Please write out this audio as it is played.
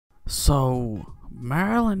So,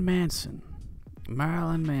 Marilyn Manson.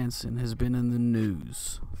 Marilyn Manson has been in the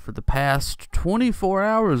news for the past 24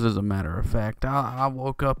 hours, as a matter of fact. I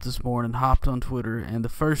woke up this morning, hopped on Twitter, and the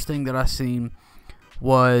first thing that I seen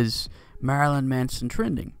was Marilyn Manson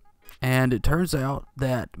trending. And it turns out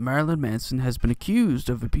that Marilyn Manson has been accused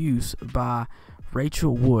of abuse by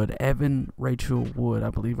Rachel Wood, Evan Rachel Wood. I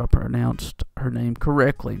believe I pronounced her name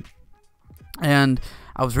correctly. And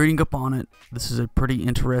I was reading up on it. This is a pretty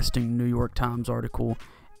interesting New York Times article.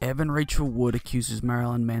 Evan Rachel Wood accuses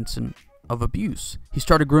Marilyn Manson of abuse. He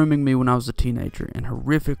started grooming me when I was a teenager and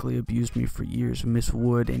horrifically abused me for years, Miss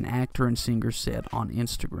Wood, an actor and singer, said on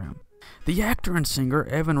Instagram. The actor and singer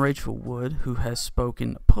Evan Rachel Wood, who has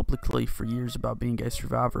spoken publicly for years about being a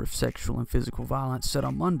survivor of sexual and physical violence, said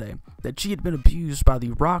on Monday that she had been abused by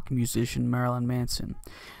the rock musician Marilyn Manson.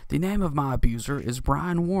 The name of my abuser is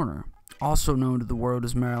Brian Warner, also known to the world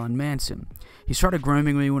as Marilyn Manson. He started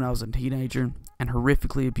grooming me when I was a teenager and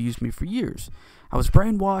horrifically abused me for years. I was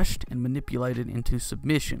brainwashed and manipulated into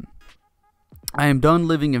submission. I am done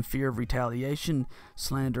living in fear of retaliation,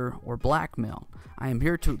 slander, or blackmail. I am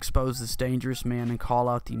here to expose this dangerous man and call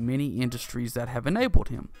out the many industries that have enabled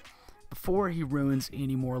him. Before he ruins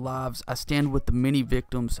any more lives, I stand with the many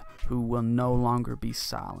victims who will no longer be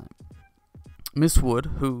silent. Miss Wood,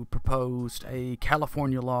 who proposed a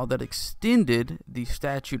California law that extended the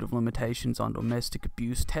statute of limitations on domestic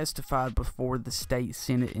abuse, testified before the state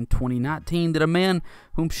Senate in 2019 that a man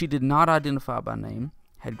whom she did not identify by name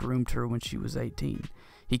had groomed her when she was 18.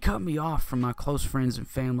 He cut me off from my close friends and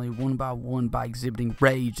family one by exhibiting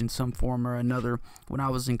rage in some form or another when I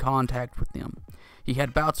was in contact with them. He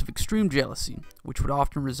had bouts of extreme jealousy, which would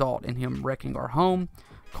often result in him wrecking our home,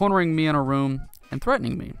 cornering me in a room, and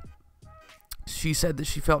threatening me. She said that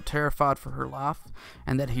she felt terrified for her life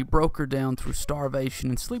and that he broke her down through starvation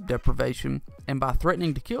and sleep deprivation and by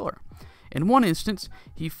threatening to kill her. In one instance,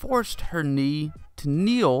 he forced her to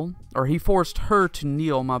kneel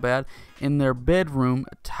in their bedroom,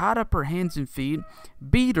 tied up her hands and feet,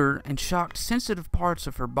 beat her, and shocked sensitive parts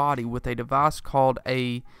of her body with a device called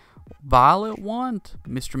a violet wand.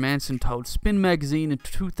 Mr. Manson told Spin magazine in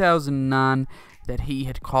 2009 that he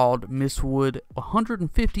had called Miss Wood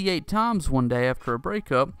 158 times one day after a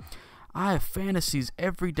breakup. I have fantasies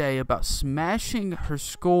every day about smashing her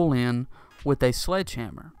skull in with a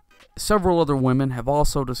sledgehammer. Several other women have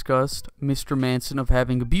also discussed Mr. Manson of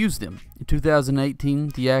having abused them. In 2018,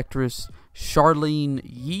 the actress Charlene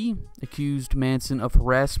Yee accused Manson of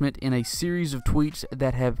harassment in a series of tweets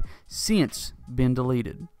that have since been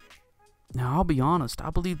deleted. Now, I'll be honest, I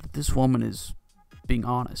believe that this woman is being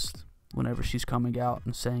honest whenever she's coming out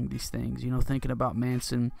and saying these things. You know, thinking about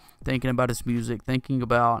Manson, thinking about his music, thinking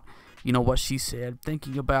about, what she said,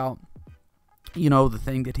 thinking about, the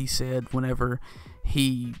thing that he said whenever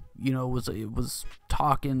he, was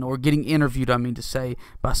talking or getting interviewed,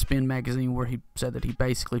 by Spin magazine, where he said that he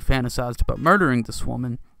basically fantasized about murdering this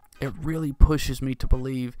woman. It really pushes me to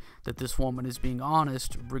believe that this woman is being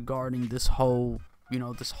honest regarding this whole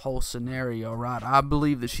scenario, right? I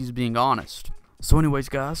believe that she's being honest. So anyways,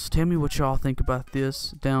 guys, tell me what y'all think about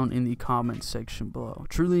this down in the comments section below.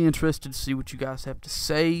 Truly interested to see what you guys have to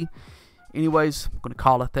say. Anyways, I'm going to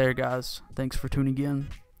call it there, guys. Thanks for tuning in.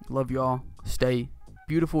 Love y'all. Stay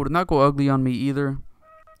beautiful. Do not go ugly on me either.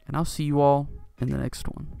 And I'll see you all in the next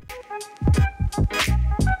one.